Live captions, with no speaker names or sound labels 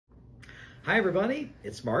Hi everybody,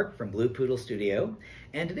 it's Mark from Blue Poodle Studio,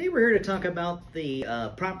 and today we're here to talk about the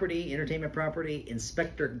entertainment property,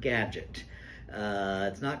 Inspector Gadget.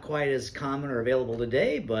 It's not quite as common or available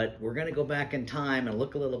today, but we're going to go back in time and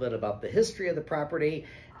look a little bit about the history of the property,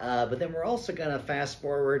 but then we're also going to fast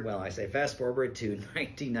forward, well I say fast forward to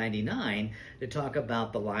 1999 to talk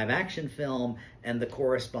about the live action film and the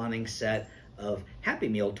corresponding set of Happy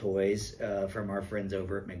Meal toys from our friends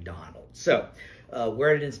over at McDonald's. So,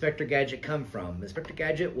 where did Inspector Gadget come from? Inspector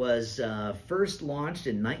Gadget was first launched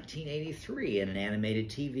in 1983 in an animated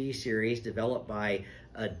TV series developed by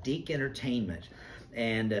Deke Entertainment.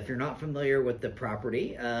 And if you're not familiar with the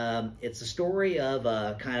property, it's a story of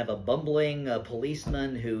kind of a bumbling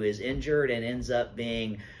policeman who is injured and ends up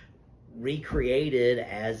being recreated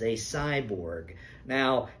as a cyborg.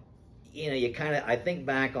 Now, you know, I think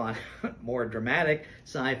back on more dramatic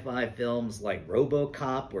sci-fi films like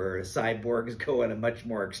RoboCop, where cyborgs go in a much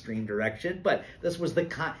more extreme direction, but this was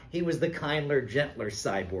he was the kinder, gentler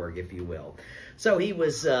cyborg, if you will. So he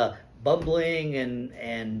was bumbling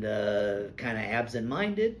and kind of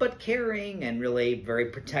absent-minded, but caring and really very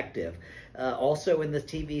protective. Also in the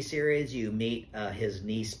TV series, you meet his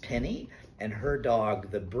niece Penny and her dog,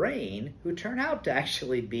 the Brain, who turn out to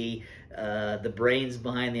actually be the brains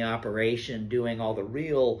behind the operation, doing all the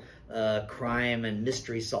real crime and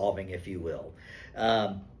mystery solving, if you will.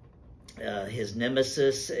 His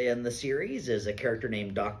nemesis in the series is a character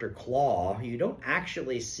named Dr. Claw, who you don't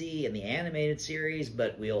actually see in the animated series,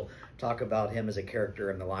 but we'll talk about him as a character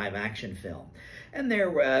in the live action film. And there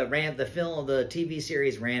the TV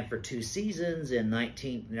series ran for 2 seasons in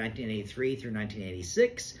 1983 through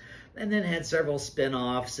 1986. And then had several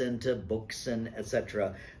spin-offs into books and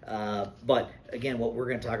etc. But again, what we're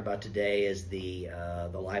going to talk about today is the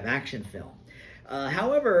live action film.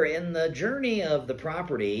 However, in the journey of the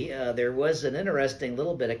property, there was an interesting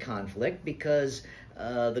little bit of conflict because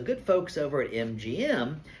the good folks over at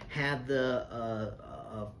MGM had the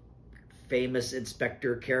famous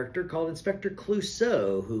inspector character called Inspector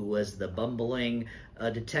Clouseau, who was the bumbling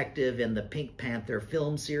detective in the Pink Panther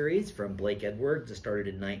film series from Blake Edwards that started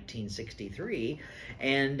in 1963.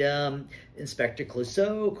 And Inspector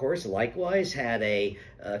Clouseau, of course, likewise had a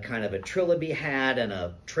kind of a trilby hat and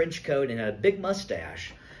a trench coat and a big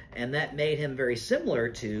mustache. And that made him very similar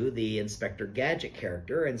to the Inspector Gadget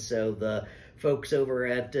character. And so the folks over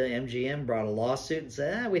at MGM brought a lawsuit and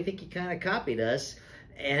said, we think he kind of copied us.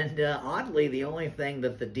 And oddly, the only thing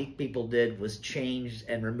that the Deke people did was change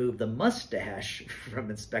and remove the mustache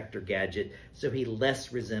from Inspector Gadget, so he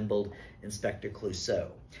less resembled Inspector Clouseau.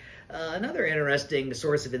 Another interesting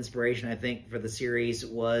source of inspiration, I think, for the series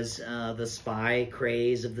was the spy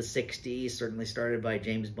craze of the 60s, certainly started by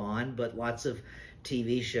James Bond, but lots of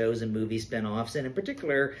TV shows and movie spinoffs. And in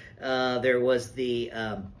particular, there was the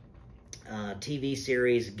TV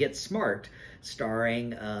series Get Smart,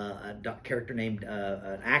 starring an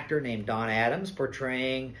actor named Don Adams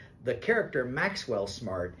portraying the character Maxwell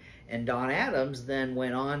Smart. And Don Adams then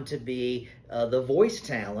went on to be the voice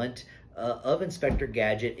talent of Inspector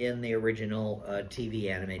Gadget in the original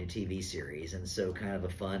animated TV series. And so kind of a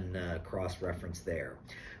fun cross-reference there.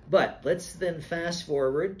 But let's then fast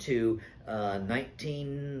forward to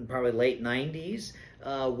probably late 90s,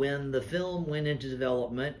 when the film went into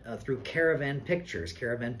development through Caravan Pictures.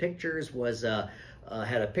 Caravan Pictures was had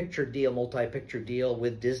a multi-picture deal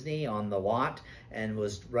with Disney on the lot, and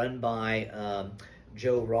was run by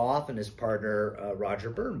Joe Roth and his partner Roger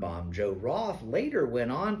Birnbaum. Joe Roth later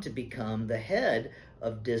went on to become the head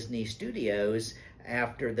of Disney Studios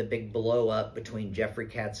after the big blow-up between Jeffrey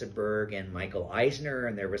Katzenberg and Michael Eisner,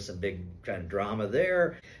 and there was some big kind of drama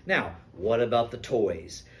there. Now, what about the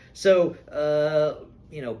toys? So,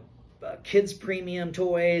 kids' premium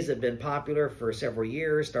toys have been popular for several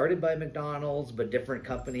years, started by McDonald's, but different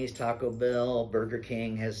companies, Taco Bell, Burger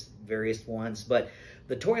King has various ones. But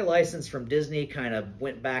the toy license from Disney kind of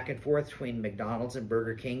went back and forth between McDonald's and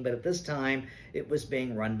Burger King, but at this time, it was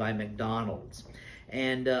being run by McDonald's.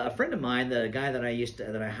 And a friend of mine, the guy that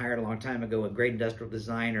I hired a long time ago, a great industrial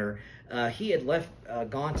designer, he had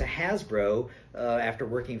gone to Hasbro after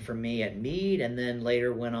working for me at Mead, and then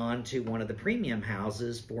later went on to one of the premium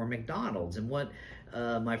houses for McDonald's. And what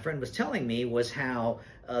my friend was telling me was how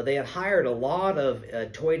they had hired a lot of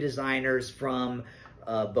toy designers from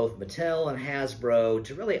both Mattel and Hasbro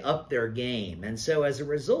to really up their game. And so as a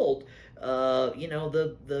result,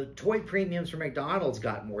 the toy premiums for McDonald's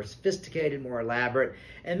got more sophisticated, more elaborate,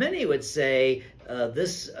 and many would say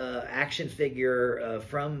this action figure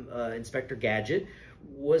from Inspector Gadget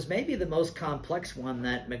was maybe the most complex one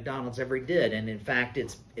that McDonald's ever did. And in fact,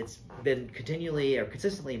 it's been continually or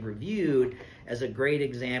consistently reviewed as a great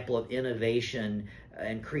example of innovation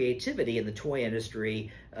and creativity in the toy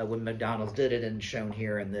industry when McDonald's did it, and shown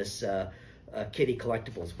here in this Kitty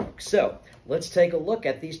Collectibles book. So let's take a look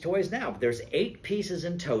at these toys now. There's 8 pieces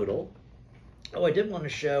in total. Oh, I did want to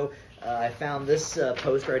show, I found this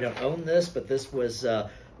poster. I don't own this, but this was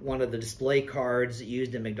one of the display cards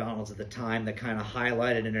used in McDonald's at the time that kind of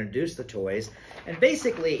highlighted and introduced the toys. And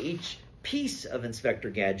basically each piece of Inspector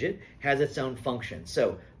Gadget has its own function.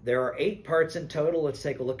 So there are 8 parts in total. Let's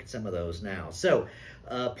take a look at some of those now. So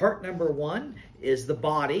part number 1 is the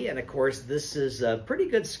body, and of course this is a pretty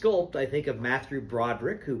good sculpt, I think, of Matthew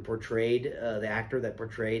Broderick, who portrayed the actor that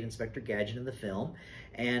portrayed Inspector Gadget in the film.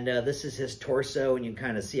 And this is his torso, and you can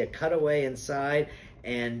kind of see a cutaway inside,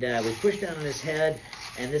 and we push down on his head,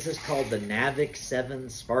 and this is called the Navic 7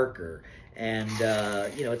 Sparker. And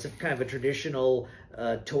you know, it's a kind of a traditional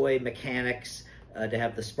toy mechanics to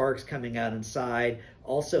have the sparks coming out inside.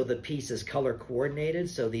 Also, the piece is color coordinated,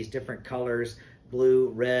 so these different colors, blue,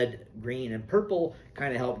 red, green, and purple,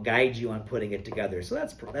 kind of help guide you on putting it together. So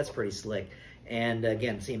that's pretty slick. And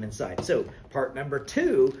again, see them inside. So part number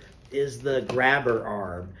 2 is the grabber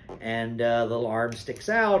arm, and the little arm sticks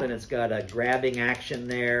out, and it's got a grabbing action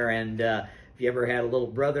there. And if you ever had a little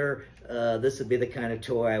brother, this would be the kind of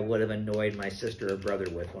toy I would have annoyed my sister or brother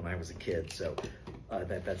with when I was a kid. So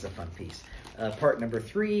that's a fun piece. Part number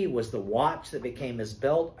 3 was the watch that became his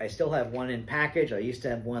belt. I still have one in package. I used to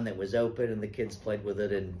have one that was open, and the kids played with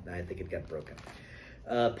it, and I think it got broken.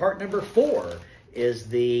 Part number 4 is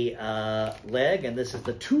the leg, and this is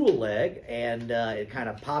the tool leg, and it kind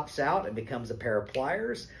of pops out and becomes a pair of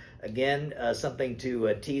pliers. Again, something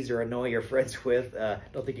to tease or annoy your friends with.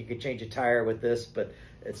 Don't think you could change a tire with this, but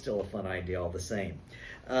it's still a fun idea all the same.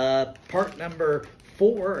 Part number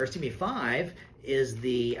 5 is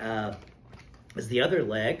the other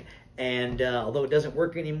leg, and although it doesn't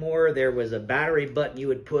work anymore, there was a battery button you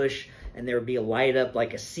would push, and there would be a light up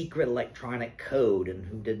like a secret electronic code, and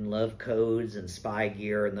who didn't love codes and spy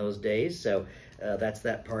gear in those days? So that's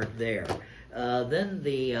that part there. Then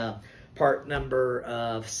the part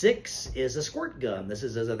number 6 is a squirt gun. This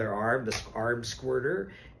is his other arm, the arm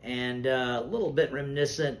squirter, and a little bit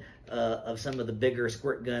reminiscent of some of the bigger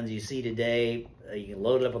squirt guns you see today. You can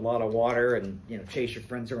load up a lot of water and, you know, chase your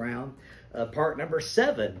friends around. Part number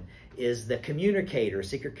 7 is the communicator,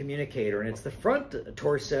 secret communicator, and it's the front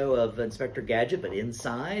torso of Inspector Gadget, but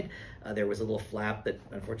inside there was a little flap that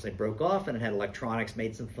unfortunately broke off, and it had electronics,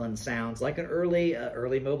 made some fun sounds like an early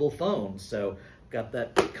mobile phone. So got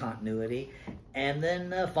that continuity. And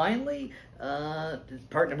then finally,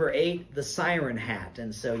 part number 8, the siren hat.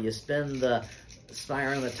 And so you spin the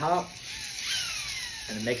siren on the top,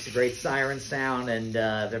 and it makes a great siren sound, and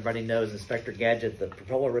everybody knows Inspector Gadget, the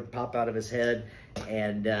propeller would pop out of his head,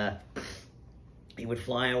 and he would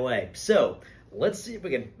fly away. So let's see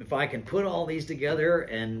if I can put all these together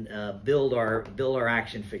and build our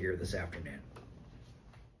action figure this afternoon.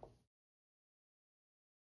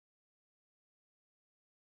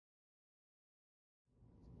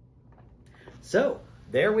 So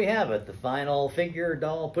there we have it, the final figure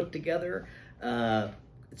doll put together.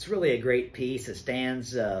 It's really a great piece. It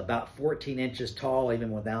stands about 14 inches tall,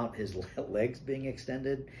 even without his legs being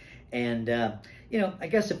extended. And, you know, I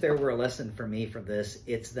guess if there were a lesson for me from this,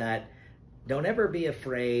 it's that don't ever be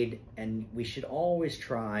afraid, and we should always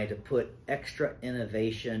try to put extra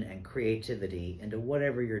innovation and creativity into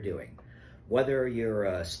whatever you're doing. Whether you're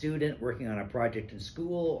a student working on a project in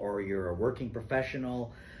school or you're a working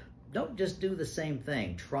professional, don't just do the same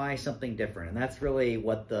thing. Try something different. And that's really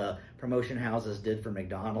what the promotion houses did for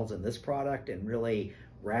McDonald's in this product, and really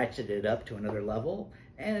ratcheted it up to another level.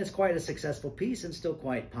 And it's quite a successful piece, and still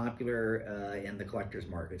quite popular in the collector's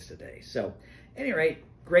markets today. So at any rate,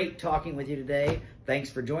 great talking with you today. Thanks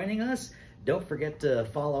for joining us. Don't forget to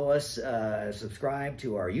follow us, subscribe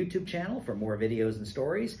to our YouTube channel for more videos and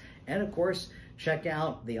stories. And of course, check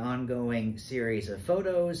out the ongoing series of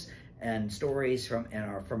photos and stories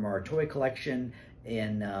from our toy collection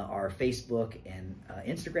in our Facebook and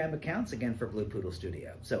Instagram accounts, again, for Blue Poodle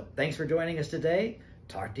Studio. So thanks for joining us today.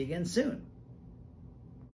 Talk to you again soon.